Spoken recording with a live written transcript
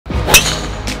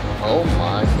Oh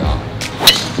my god.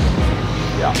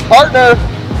 Yeah. Partner!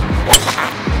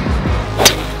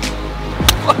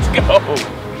 Let's go!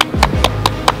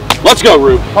 Let's go,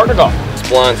 Rube. Partner golf. This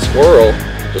blind squirrel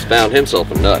just found himself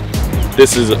a nut.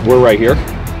 We're right here.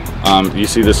 You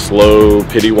see this slow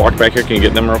pity walk back here? Can you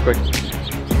get them real quick?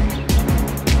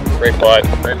 Great putt.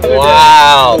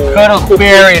 Wow, could have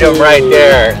buried him right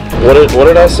there. What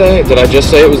did I say? Did I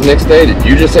just say it was next day? Did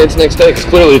you just say it's next day? Because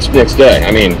clearly it's next day.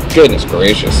 I mean, goodness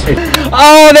gracious.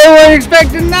 Oh, they weren't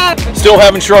expecting that. Still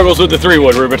having struggles with the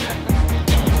 3-wood, Ruben.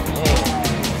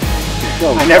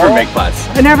 I never make putts.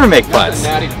 I never make putts.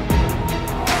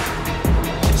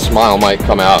 Smile might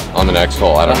come out on the next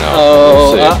hole. I don't know.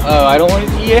 Oh, We'll see. I don't want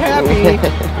to see you happy.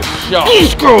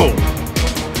 Let's go!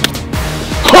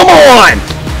 Come on!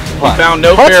 He found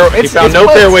no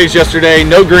fairways yesterday,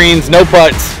 no greens, no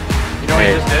putts. You know what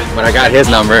he just did? But I got his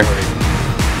number.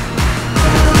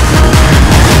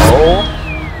 Oh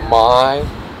my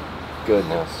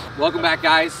goodness. Welcome back,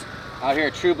 guys. Out here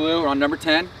at True Blue, we're on number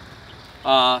 10.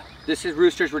 This is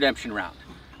Rooster's redemption round.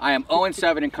 I am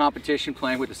 0-7 in competition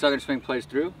playing with the Southern Swing Plays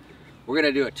Through. We're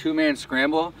gonna do a 2-man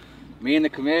scramble. Me and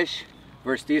the commish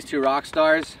versus these 2 rock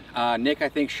stars. Nick, I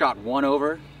think, shot 1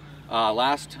 over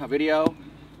last video.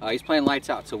 He's playing lights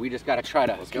out, so we just gotta try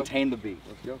to contain the beat.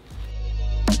 Let's go.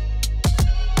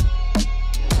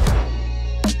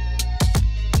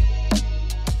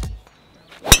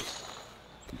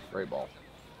 Great ball.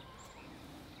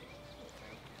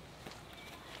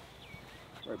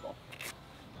 Great ball.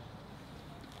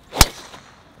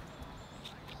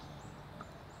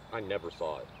 I never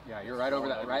saw it. Yeah, you're right over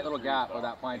that right little gap of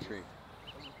that pine tree.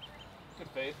 Good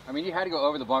faith. I mean, you had to go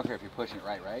over the bunker if you're pushing it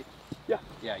right? Yeah.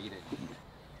 Yeah, you did.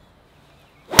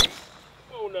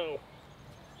 Oh no.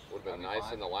 Would have been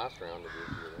nice in the last round to do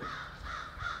it.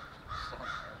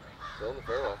 Still in the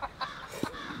fairway.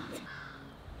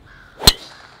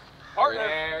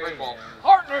 Partner. Great ball.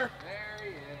 Partner. There he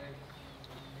is.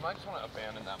 You might just want to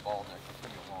abandon that ball, Nick. It's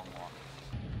going to be a long walk.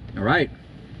 All right.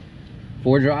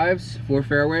 4 drives, 4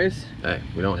 fairways. Hey,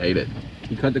 we don't hate it.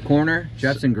 You cut the corner.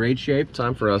 Jeff's in great shape.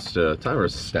 Time for us to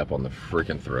step on the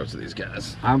freaking throats of these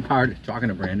guys. I'm tired of talking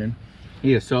to Brandon.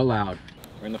 He is so loud.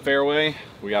 We're in the fairway.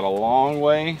 We got a long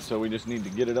way, so we just need to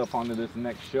get it up onto this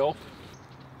next shelf.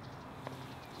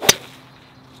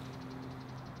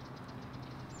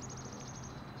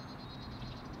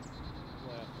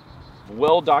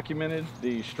 Well documented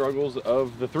the struggles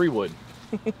of the 3-wood.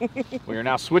 We are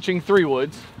now switching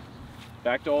 3-woods.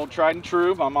 Back to old tried and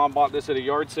true. My mom bought this at a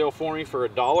yard sale for me for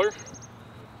 $1.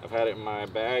 I've had it in my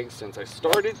bag since I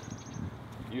started.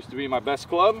 Used to be my best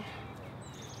club.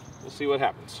 We'll see what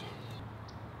happens.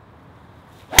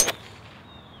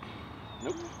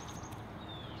 Nope.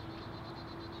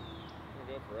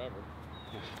 We'll go forever.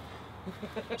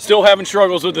 Still having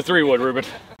struggles with the 3-wood, Ruben.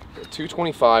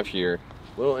 225 here,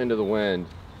 a little into the wind.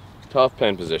 Tough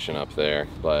pin position up there,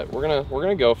 but we're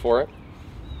gonna go for it.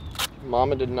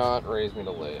 Mama did not raise me to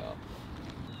lay up.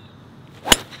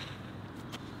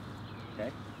 Okay.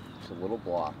 It's a little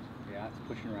block. Yeah, it's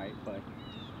pushing right, but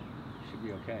should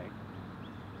be okay.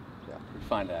 Yeah. We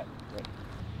find that.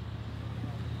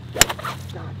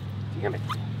 God damn it.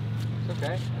 It's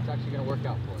okay. It's actually gonna work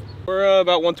out for us. We're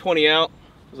about 120 out.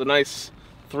 It was a nice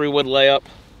 3-wood layup.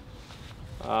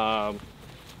 I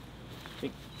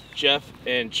think Jeff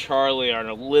and Charlie are in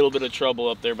a little bit of trouble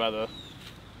up there by the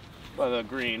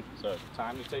green. So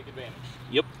time to take advantage.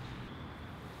 Yep.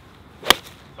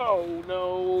 Oh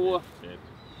no.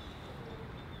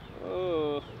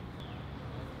 Oh.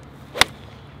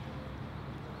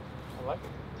 I like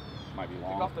it. Might be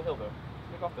long. Kick off the hill though.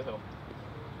 Kick off the hill.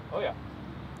 Oh yeah.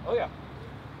 Oh yeah.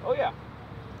 Oh yeah.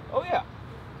 Oh yeah.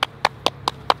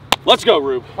 Let's go,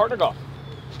 Rube. Partner golf.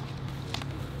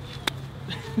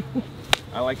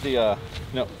 I like the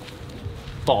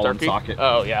ball and Turkey? socket.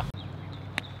 Oh yeah.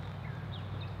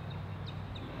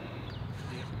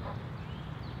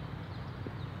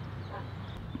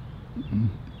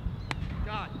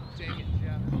 God dang it,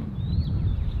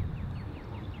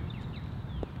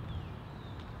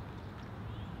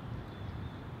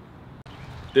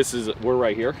 Jeff. We're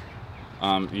right here.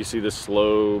 You see this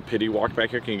slow pity walk back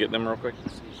here? Can you get them real quick?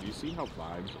 You see how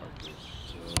vibes are just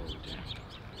so down.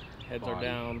 Heads are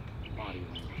down. Body.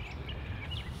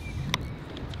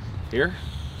 Here.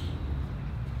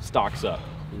 Stocks up.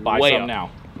 Buy Way some up.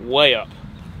 now. Way up.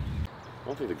 I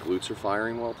don't think the glutes are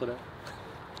firing well today.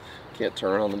 Can't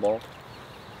turn on the ball.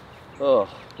 Oh,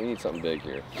 we need something big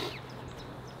here.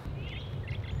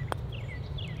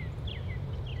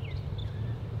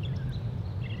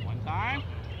 One time.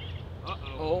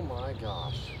 Oh my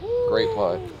gosh. Great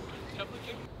putt.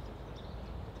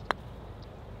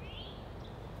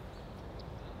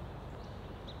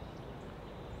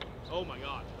 Oh my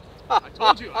God. I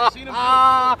told you, I've seen him.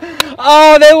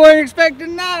 Oh, they weren't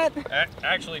expecting that.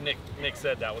 Actually, Nick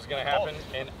said that was going to happen,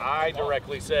 and I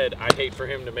directly said I'd hate for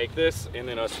him to make this, and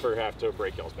then us have to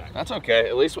break y'all's back. That's okay.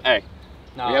 At least, hey,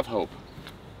 No, we have hope.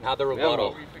 not the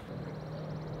rebuttal.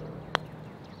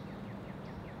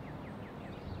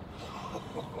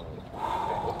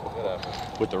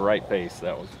 With the right pace,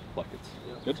 that was buckets.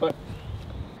 Good play.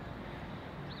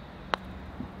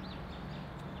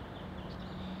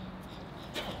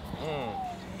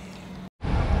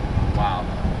 Wow.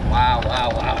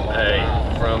 Hey,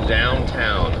 from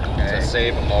downtown to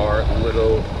save our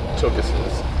little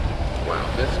tookuses.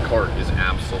 Wow, this cart is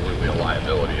absolutely a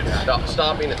liability. It's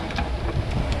stopping it.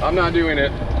 I'm not doing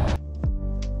it.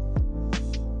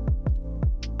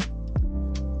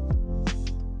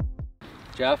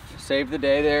 Jeff saved the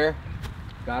day there.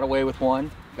 Got away with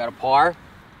one. Got a par.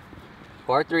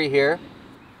 Par 3 here.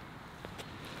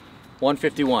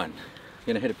 151.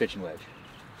 Gonna hit a pitching wedge.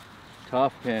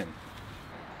 Tough pin.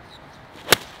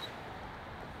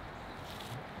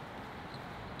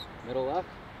 Middle left.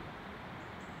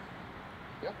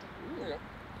 Yep, there you go.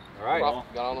 All right.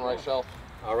 Got on the right shelf.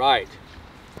 All right.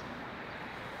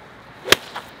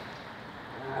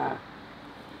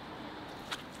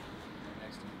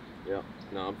 Yeah,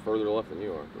 no, I'm further left than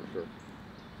you are, for sure.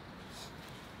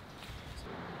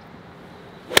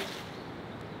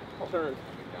 Turn.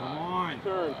 Come on.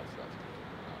 Turn. A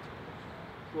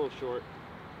little short.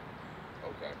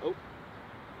 Okay. Oh.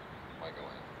 Might go in.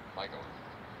 Might go in.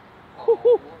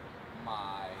 Oh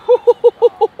my.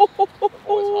 The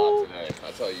boy's hot today.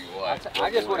 I tell you what.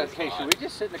 I just want to. Hey, should we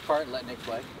just sit in the cart and let Nick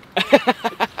play?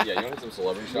 Yeah, you want to hit some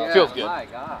celebrity shots? Yeah, Feels good. My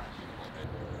gosh.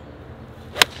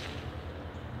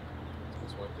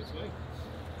 This way.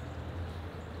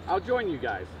 I'll join you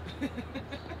guys. You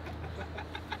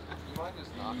mind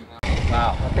just knocking out?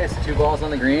 Wow. Okay, so 2 balls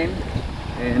on the green,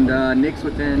 and Nick's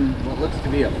within what looks to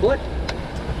be a foot.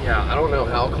 Yeah, I don't know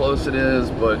how close it is,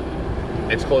 but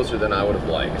it's closer than I would have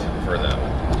liked for them.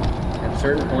 At a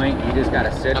certain point, you just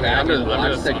gotta sit back I'm and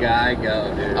watch just- the guy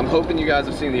go, dude. I'm hoping you guys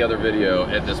have seen the other video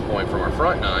at this point from our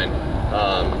front nine.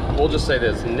 We'll just say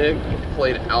this, Nick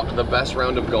played out the best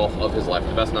round of golf of his life,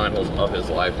 the best 9 holes of his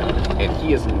life, and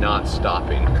he is not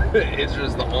stopping. It's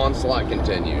just the onslaught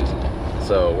continues.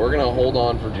 So we're gonna hold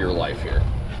on for dear life here.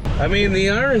 I mean, the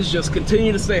irons just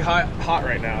continue to stay hot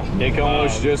right now. Nick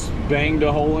almost just banged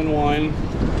a hole in one.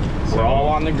 We're all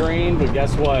on the green, but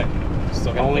guess what?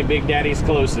 Only Big Daddy's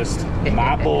closest.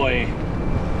 My boy.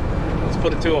 Let's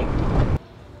put it to him.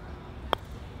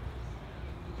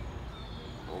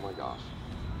 Oh my gosh.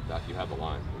 That you had the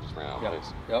line. We just ran out of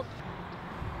place. Yep.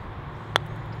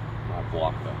 I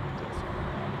blocked that.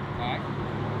 Alright.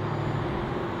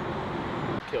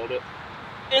 Killed it.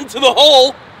 Into the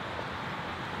hole.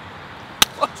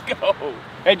 Let's go.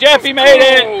 Hey, Jeff, he made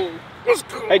it. Let's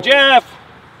go. Hey, Jeff.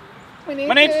 My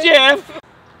name's Jeff.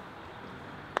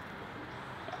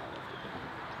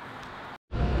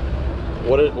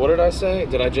 What did I say?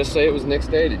 Did I just say it was Nick's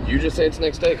day? Did you just say it's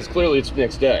Nick's day? Because clearly it's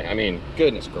Nick's day. I mean,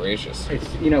 goodness gracious.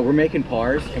 It's, we're making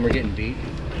pars and we're getting beat.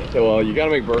 Okay, well, you got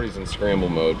to make birdies in scramble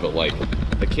mode, but like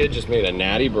the kid just made a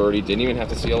natty birdie, didn't even have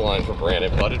to see a line for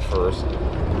Brandon, putted first,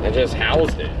 and just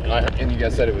housed it. And you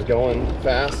guys said it was going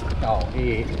fast? Oh,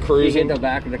 he Cruising. hit the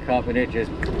back of the cup and it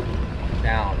just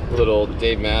down. Little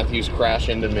Dave Matthews crash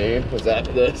into me. Was that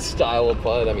the style of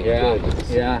putt? I mean,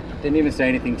 goodness. Yeah. Didn't even say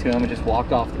anything to him and just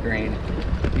walked off the green.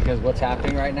 Because what's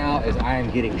happening right now is I am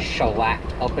getting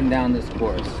shellacked up and down this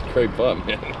course Great putt,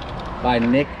 man. by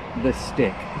Nick the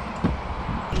Stick.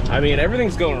 I mean,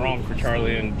 everything's going wrong for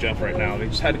Charlie and Jeff right now. They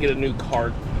just had to get a new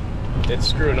cart. It's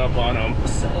screwing up on them.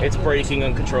 It's breaking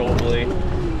uncontrollably.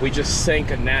 We just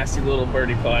sank a nasty little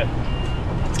birdie putt.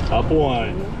 Up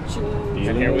one.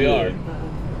 And here we are.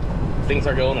 Things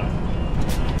are going on.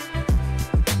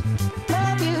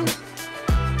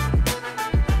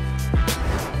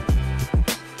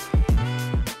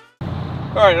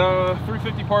 All right,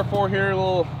 350 par 4 here, a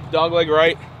little dog leg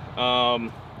right.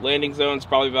 Landing zone's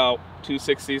probably about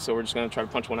 260, so we're just gonna try to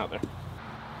punch one out there.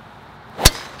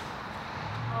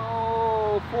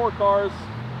 Oh, 4 cars.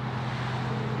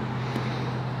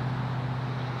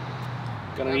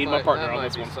 Gonna need my partner on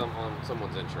this one. On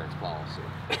someone's insurance policy.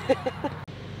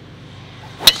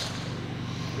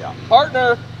 Yeah.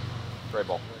 Partner! Great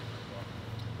ball.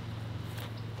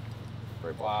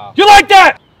 Great ball. Wow. You like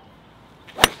that?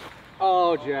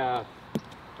 Oh, Jeff.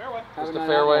 Fairway. Just a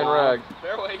fairway and reg.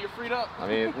 Fairway, you're freed up. I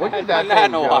mean, look at Haven't that done that thing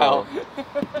in a go. while.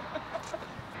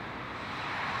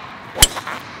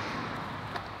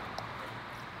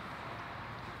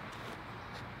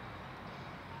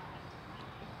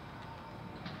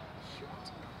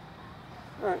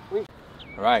 All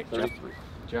right, Jeff, 33.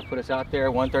 Jeff put us out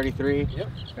there, 133. Yep.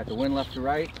 Got the wind left to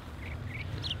right.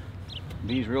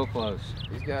 B's real close.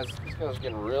 These guys are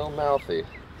getting real mouthy.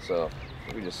 So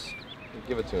we just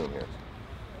give it to him here.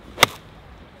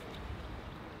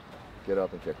 Get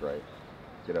up and kick right.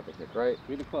 Get up and kick right.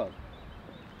 Read the club.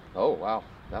 Oh wow,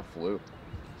 that flew.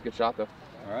 It's a good shot though.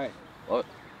 All right. Love it.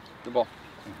 Good ball.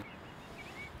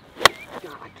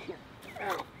 God, I can't.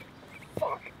 Ow.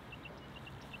 Fuck.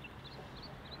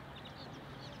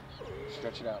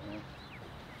 Stretch it out, man.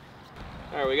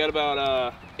 All right, we got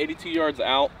about 82 yards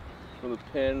out from the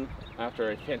pin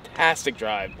after a fantastic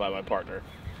drive by my partner.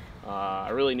 I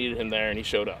really needed him there, and he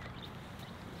showed up.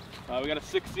 We got a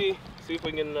 60. See if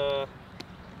we can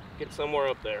get somewhere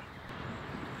up there.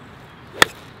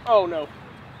 Oh no!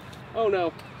 Oh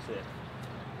no! Sit.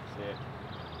 Sit.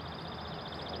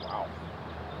 Oh, wow.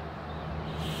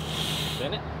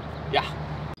 Spin it? Yeah.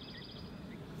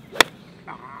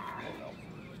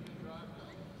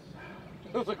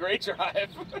 It was a great drive.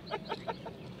 Good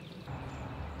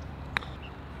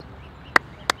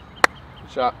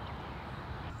shot.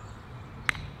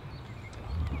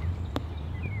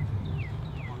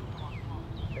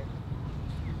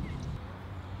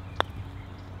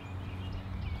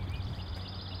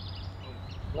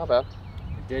 Not bad.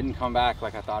 It didn't come back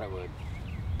like I thought it would.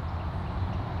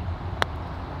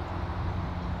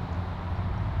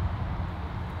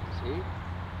 See?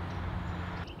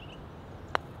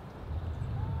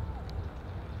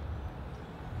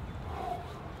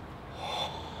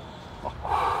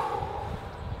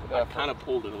 I kind of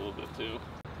pulled it a little bit too.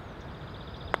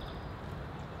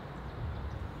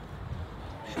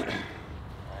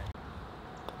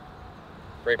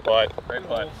 Great putt. Great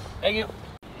putt. Thank you.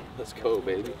 Let's go,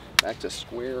 baby. Back to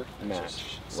square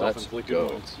match. Let's Self-inflicted go.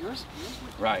 wounds.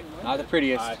 Right. Not the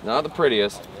prettiest. Not the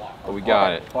prettiest, but we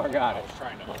got it. Far got it.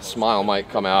 Smile might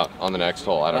come out on the next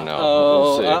hole. I don't know.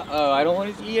 Oh, We'll see. I don't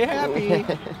want to see you happy.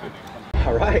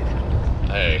 All right.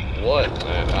 Hey, what?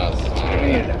 Man, We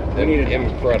needed that. We needed that.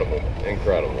 incredible,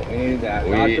 incredible. We needed that.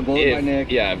 Dodged the bullet by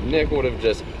Nick. Yeah, if Nick would have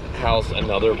just housed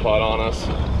another putt on us,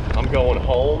 I'm going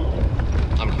home.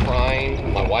 I'm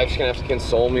crying. My wife's gonna have to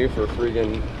console me for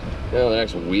freaking, the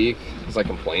next week because I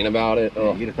complain about it.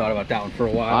 Oh, you'd have thought about that one for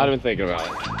a while. I've been thinking about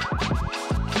it.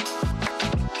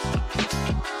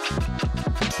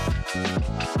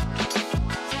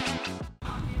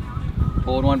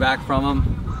 Pulled one back from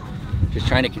him. Just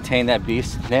trying to contain that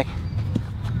beast, Nick.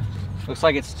 Looks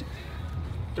like it's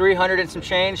 300 and some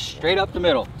change, straight up the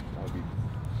middle.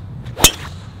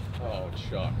 Oh,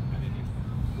 Chuck.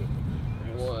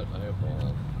 What a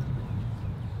ball.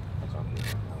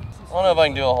 I don't know if I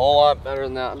can do a whole lot better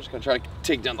than that. I'm just gonna try to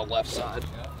take down the left side.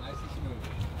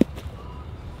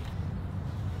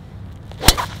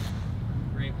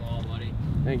 Great ball, buddy.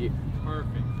 Thank you.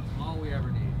 Perfect. All we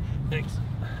ever need. Thanks.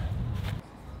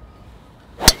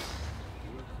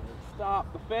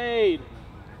 Stop the fade.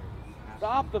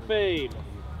 Stop the fade.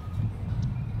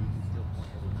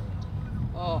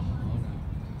 Oh.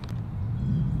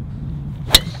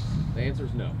 The answer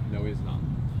is no. No, he's not.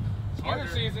 Partner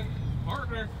season.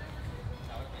 Partner.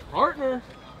 Partner.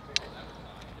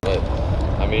 But,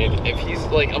 I mean, if he's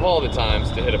like, of all the times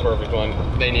to hit a perfect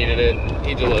one, they needed it.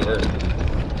 He delivered.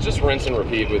 Just rinse and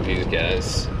repeat with these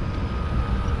guys.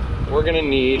 We're gonna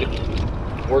need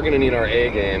our A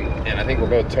game, and I think we're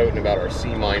both toting about our C-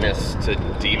 to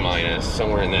D-,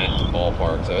 somewhere in that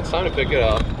ballpark. So it's time to pick it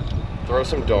up, throw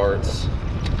some darts.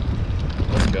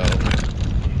 Let's go.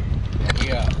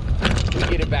 Yeah. We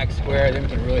get it back square, then we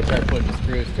can really start putting the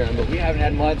screws to them. But we haven't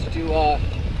had much to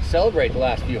celebrate the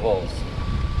last few holes.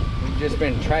 We've just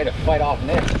been trying to fight off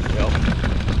Nick. Yep.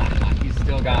 He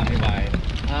still got me by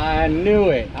it. I knew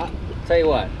it. I'll tell you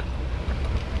what.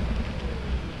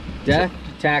 Death,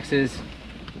 taxes,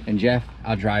 and Jeff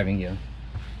out driving you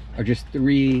are just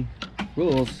 3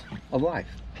 rules of life.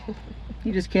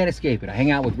 You just can't escape it. I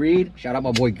hang out with Reed. Shout out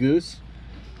my boy Goose.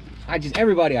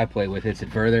 Everybody I play with hits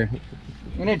it further.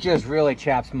 And it just really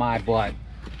chaps my butt.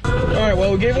 All right,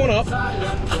 well, we gave one up.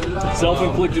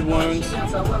 Self-inflicted wounds.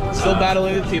 Still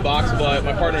battling the tee box, but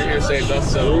my partner here saved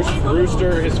us. So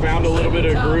Rooster has found a little bit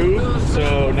of groove,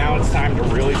 so now it's time to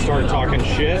really start talking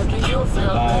shit.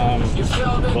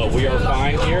 But we are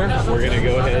fine here. We're gonna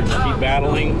go ahead and keep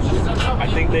battling. I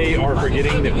think they are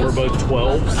forgetting that we're both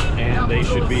 12s and they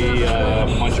should be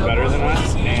much better than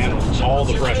us, and all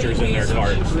the pressure's in their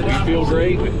cart. We feel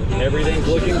great. Everything's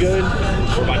looking good.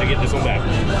 We're about to get this one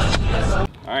back.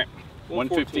 All right,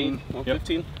 115.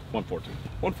 115. Yep. 114.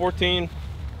 114.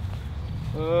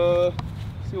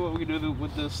 See what we can do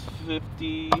with this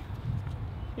 50.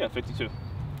 Yeah, 52.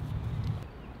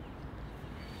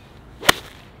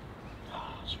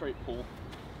 Straight pull.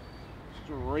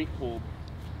 Straight pull.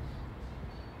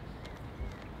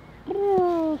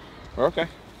 Okay.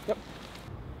 Yep.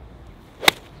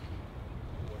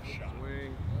 What a shot.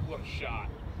 Swing. What a shot.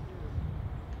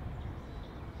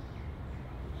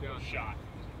 What a shot.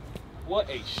 What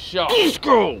a shot. Let's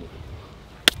go!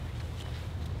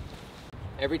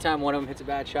 Every time one of them hits a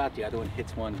bad shot, the other one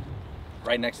hits one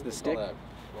right next to the stick.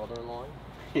 Brother-in-law.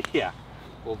 Yeah.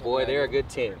 Well, boy, they're a good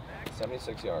team.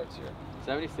 76 yards here.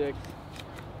 76.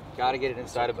 Got to get it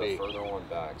inside a bait. Further one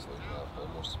back so we can have a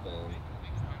little more spin.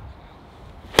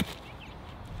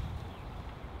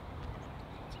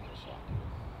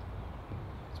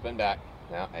 Spin back.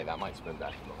 Now, hey, that might spin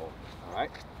back in the hole. All right.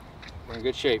 We're in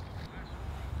good shape.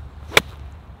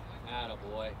 Atta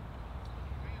boy.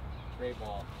 Great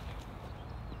ball.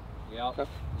 Yep. Okay.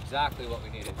 Exactly what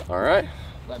we needed. All right.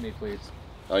 Let me, please.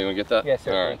 Oh, you want to get that? Yes,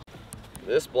 sir. All right.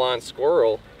 This blind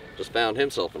squirrel just found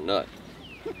himself a nut.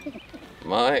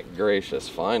 My gracious,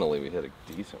 finally we hit a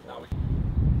decent one.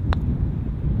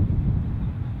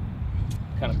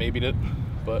 Kind of babied it,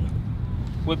 but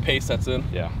with pace that's in.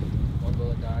 Yeah. One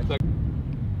bullet died.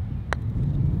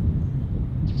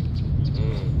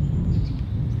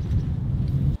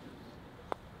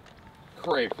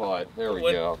 Great putt. There we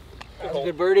What? go. That was a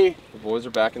good birdie. The boys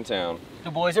are back in town.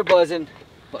 The boys are buzzing.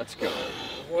 Let's go.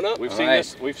 One up. We've All seen right.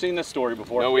 this. We've seen this story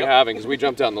before. No, we haven't, because we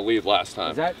jumped out in the lead last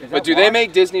time. Is that But do why? they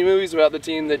make Disney movies about the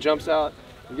team that jumps out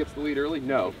and gets the lead early?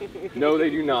 No. No, they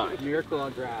do not. Miracle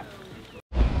on draft.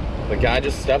 The guy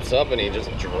just steps up and he just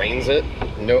drains it.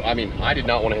 No, I mean, I did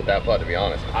not want to hit that putt, to be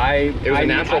honest. It was a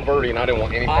natural birdie, and I didn't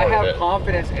want any I part of have it.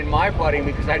 confidence in my putting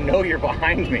because I know you're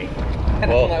behind me. And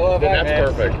Well, I'm like, well, if I then that's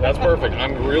miss- perfect. That's perfect.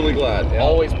 I'm really glad. Yeah.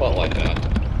 Always putt like that.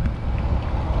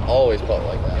 Always putt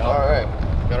like that. Yep. All right.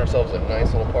 Got ourselves a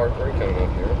nice little par 3 coming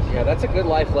up here. Yeah, that's a good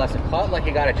life lesson. Putt like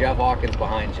you got a Jeff Hawkins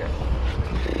behind you.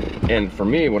 And for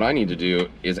me, what I need to do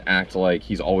is act like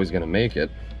he's always going to make it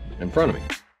in front of me.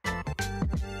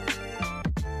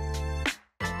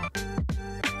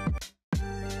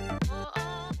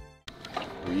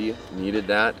 We needed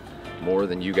that more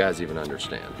than you guys even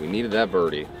understand. We needed that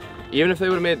birdie. Even if they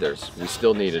would have made theirs, we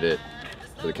still needed it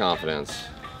for the confidence.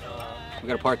 We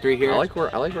got a par 3 here. I like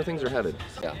where things are headed.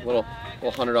 Yeah, little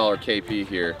 $100 KP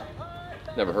here.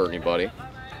 Never hurt anybody.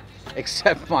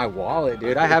 Except my wallet,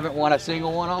 dude. I haven't won a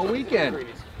single one all weekend.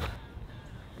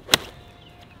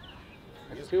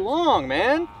 It's too long,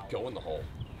 man. Go in the hole.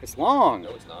 It's long. No,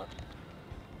 it's not.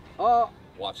 Oh.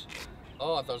 Watch.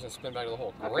 Oh, I thought I was gonna spin back to the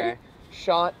hole. Okay. Great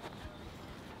shot.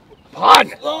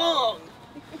 Pun! Oh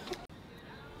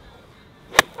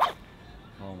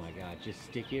my God, just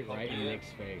stick it right in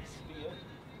Nick's face.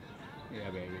 Yeah,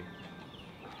 baby.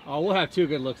 Oh, we'll have 2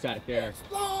 good looks at it there. It's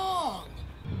long.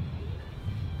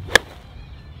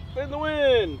 In the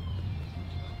wind.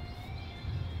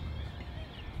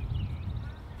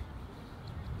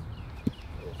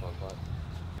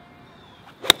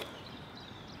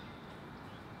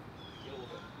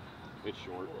 It's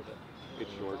short.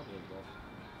 It's short.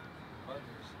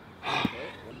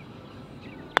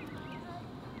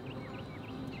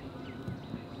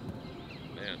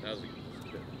 Man, that was a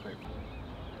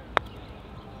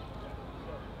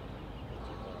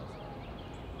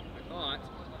I thought.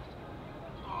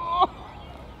 Oh.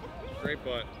 Great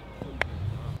putt.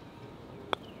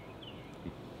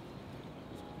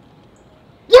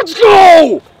 Let's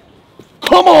go!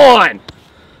 Come on!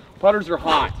 Putters are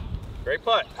hot. Great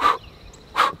putt.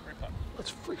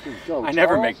 Let's freaking go. I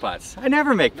never make putts. I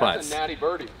never make That's putts. a natty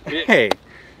birdie. Hey,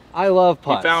 I love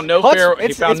putts. He found no Putts, he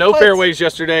it's- found it's no putts. fairways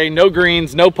yesterday, no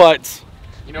greens, no putts.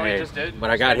 You know what Hey, he just did? but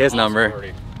I got his number.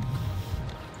 Birdie.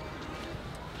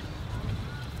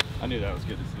 I knew that was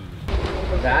good to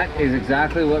see. That is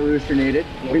exactly what Rooster needed.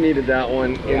 We needed that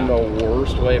one Yeah. in the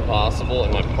worst way possible,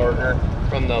 and my partner,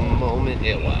 from the moment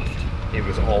it left, it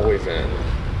was always in.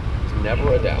 It's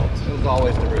never a doubt. It was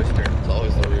always the Rooster. It's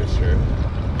always the Rooster.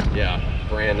 Yeah,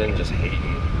 Brandon just hating.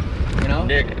 You know?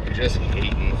 Nick just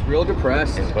hating. Real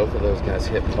depressed. And both of those guys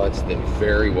hit putts that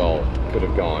very well could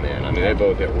have gone in. I mean, they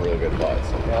both hit really good putts.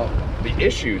 Yeah.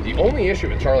 The only issue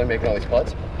with Charlie making all these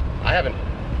putts, I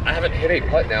haven't hit a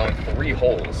putt now in 3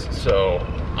 holes. So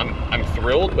I'm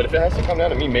thrilled, but if it has to come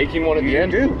down to me making one at the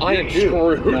end, I am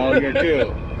screwed. No, you're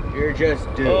due. You're just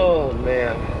due. Oh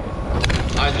man,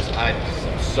 I'm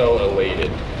just so elated.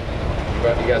 You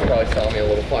guys probably saw me a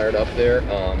little fired up there.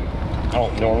 I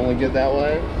don't normally get that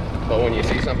way, but when you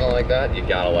see something like that, you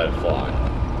gotta let it fly.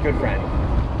 Good friend.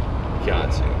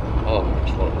 Got to. Oh my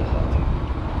gosh, what a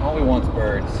putt. All we want's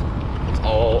birds. It's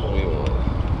all we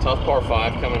want. Tough par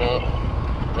 5 coming up.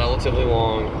 Relatively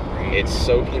long. It's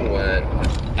soaking wet.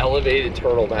 elevated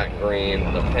turtleback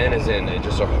green. The pen is in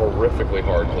just a horrifically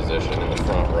hard position in the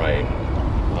front right.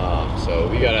 So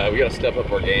we gotta step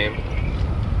up our game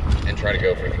and try to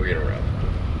go for 3 in a row.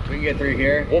 We can get 3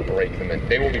 here. We'll break them, and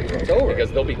they will be broken. It's over.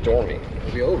 Because they'll be dormy.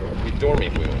 It'll be over. We'll be dormy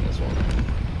if we win this one.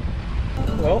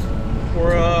 Well,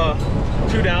 we're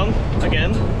 2 down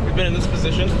again. We've been in this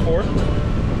position before.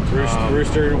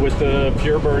 Rooster with the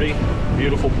pure birdie.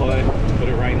 Beautiful play. Put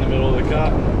it right in the middle of the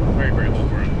cup. Very grateful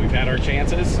for it. We've had our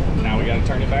chances. Now we got to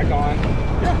turn it back on.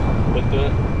 Yeah. Put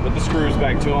the screws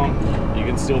back to them. You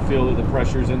can still feel that the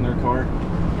pressure's in their cart,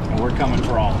 and we're coming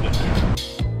for all of it.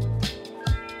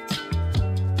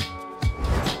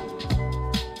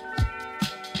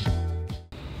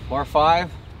 Par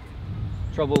 5.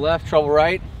 Trouble left, trouble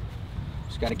right.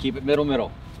 Just got to keep it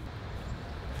middle.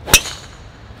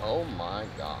 Oh my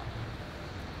God.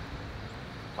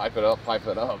 Pipe it up, pipe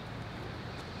it up.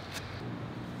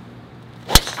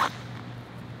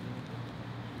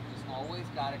 Always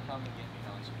got to come and get me,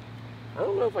 don't you? I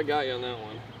don't know if I got you on that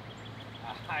one.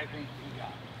 I think you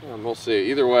got it. We'll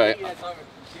see. Either way. And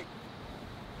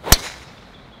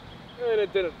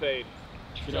it didn't fade.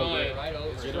 Trying. Right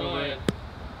over it. Trying.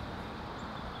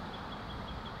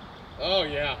 Oh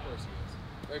yeah.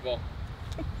 Great ball.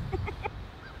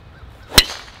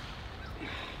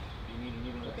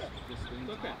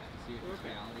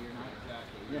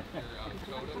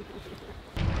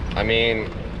 I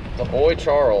mean, the boy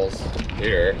Charles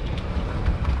here,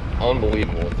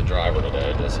 unbelievable with the driver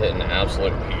today, just hitting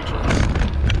absolute peaches.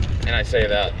 And I say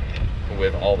that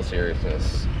with all the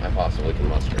seriousness I possibly can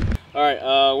muster. All right,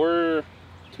 we're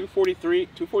 243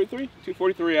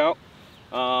 out.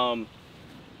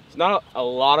 It's not a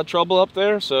lot of trouble up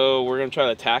there, so we're gonna try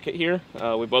to attack it here.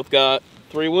 We both got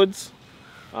 3 woods.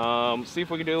 See if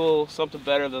we can do a little something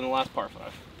better than the last par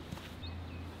 5.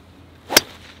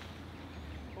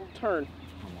 Oh, turn.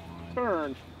 Come on.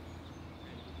 Turn.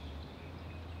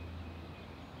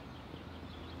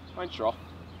 Fine straw.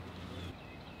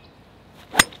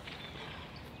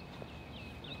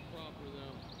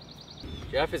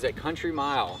 Jeff is a country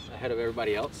mile ahead of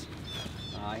everybody else.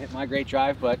 I hit my great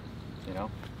drive, but you know,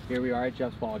 here we are at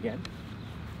Jeff's ball again.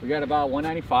 We got about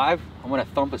 195. I'm gonna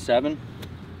thump a 7.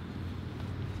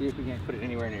 See if we can't put it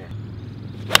anywhere near.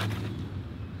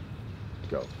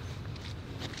 Go.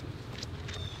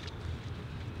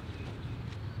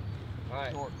 All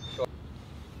right. Short.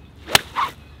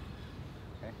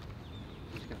 Okay.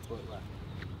 Just gonna put it left.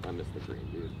 I missed the green,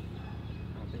 dude.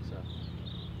 I don't think so.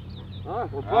 All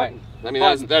right, we're All right. putting. I mean,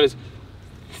 that is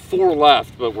 4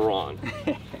 left, but we're on.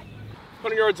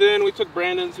 100 yards in, we took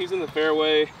Brandon's. He's in the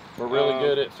fairway. We're really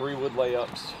good at 3 wood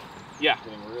layups. Yeah,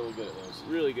 Getting really good at those.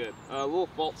 really good. A little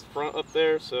false front up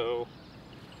there, so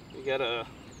you gotta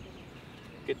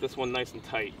get this one nice and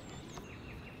tight.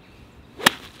 Oh,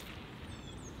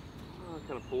 I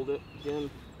kind of pulled it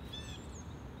again.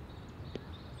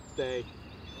 Stay. Oh,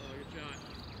 good shot.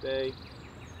 Stay.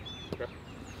 Okay.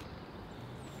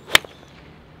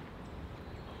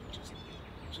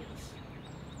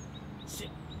 Sit.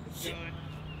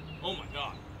 Oh my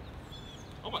god.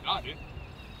 Oh my god, dude.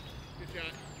 Good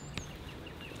shot.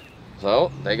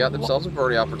 So they got themselves a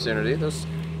birdie opportunity. Those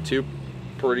 2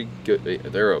 pretty good.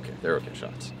 They're okay. They're okay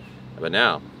shots. But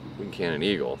now we can can an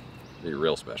eagle. Be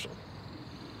real special.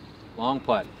 Long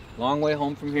putt. Long way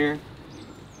home from here.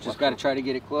 Just got to try to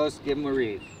get it close. Give him a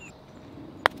read.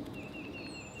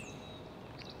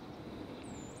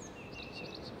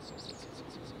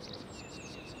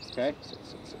 Okay.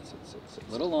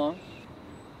 A little long.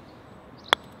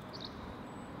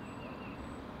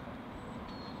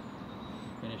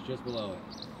 Finish just below it.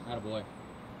 Attaboy.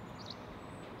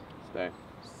 Stay.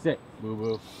 Sit. Boo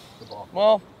boo. The ball.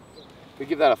 Well, we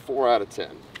give that a 4 out of 10.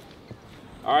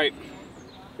 All right.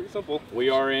 Pretty simple. We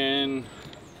are in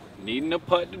needing a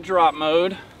putt to drop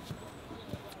mode.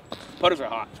 Putters are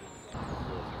hot.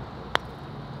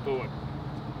 Boom.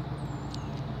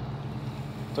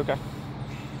 It's okay.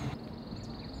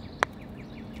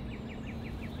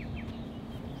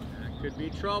 That could be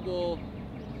trouble.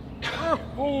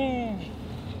 Boom.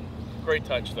 Great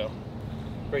touch, though.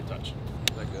 Great touch.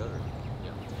 Is that good? Or?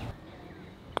 Yeah.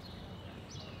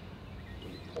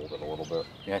 Hold it a little bit.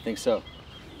 Yeah, I think so.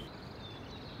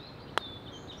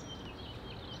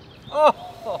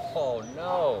 Oh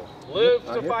no. Live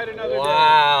to fight another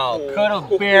Wow, day. could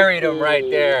have buried him right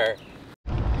there.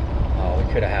 Oh,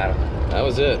 we could have had him. That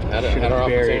was it. Had our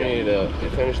opportunity to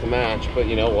finish the match, but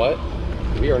you know what?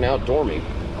 We are now dorming.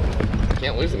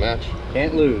 Can't lose the match.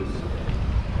 Can't lose,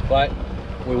 but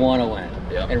we want to win.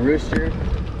 Yep. And Rooster,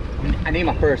 I need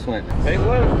my first win. They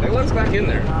let us back in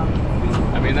there.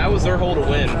 I mean, that was their hole to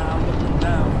win.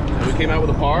 And We came out with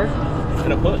a par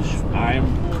and a push. I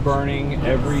am burning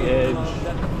every edge,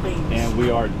 and we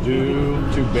are due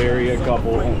to bury a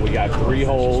couple. We got 3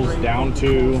 holes, down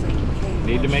 2.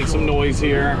 Need to make some noise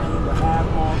here.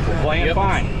 We're playing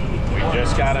fine. We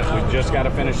just gotta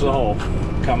finish the hole.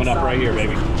 Coming up right here,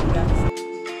 baby.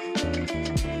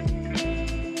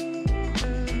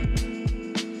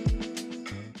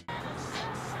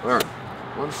 All right,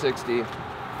 160. It's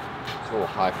a little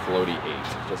high floaty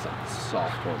 8, just a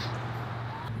soft one.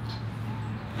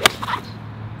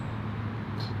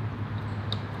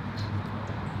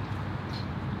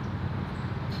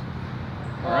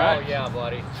 All right. Oh yeah,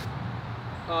 buddy.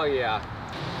 Oh yeah.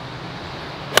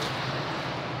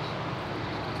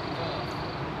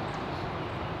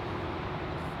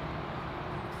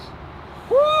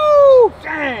 Woo!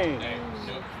 Dang!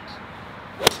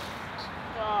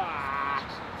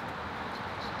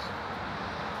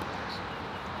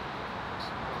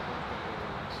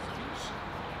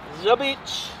 The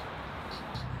beach.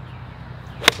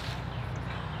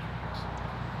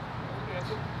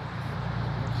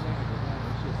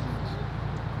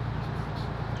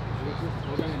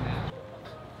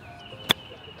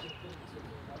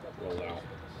 Roll out.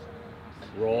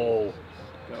 Roll.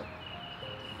 Go.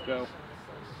 Go.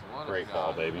 Great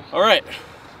ball, baby. All right.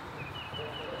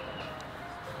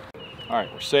 All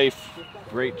right, we're safe.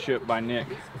 Great chip by Nick.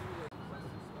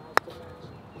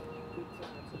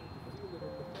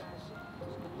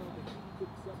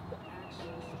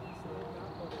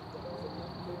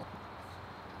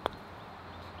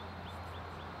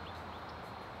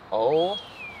 Oh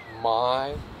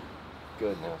my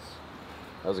goodness.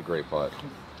 That was a great putt.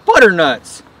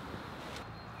 Butternuts.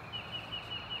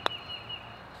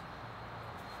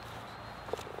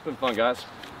 It's been fun, guys.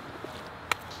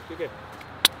 Okay.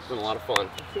 It's been a lot of fun.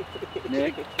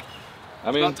 Nick.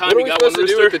 I mean, about time what are you we got supposed one,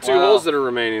 to do Rooster. with the 2 Wow. holes that are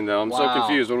remaining, though? I'm so Wow.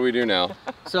 confused. What do we do now?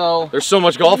 So There's so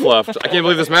much golf left. I can't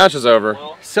believe this match is over.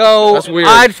 So That's weird.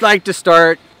 I'd like to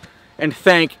start and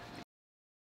thank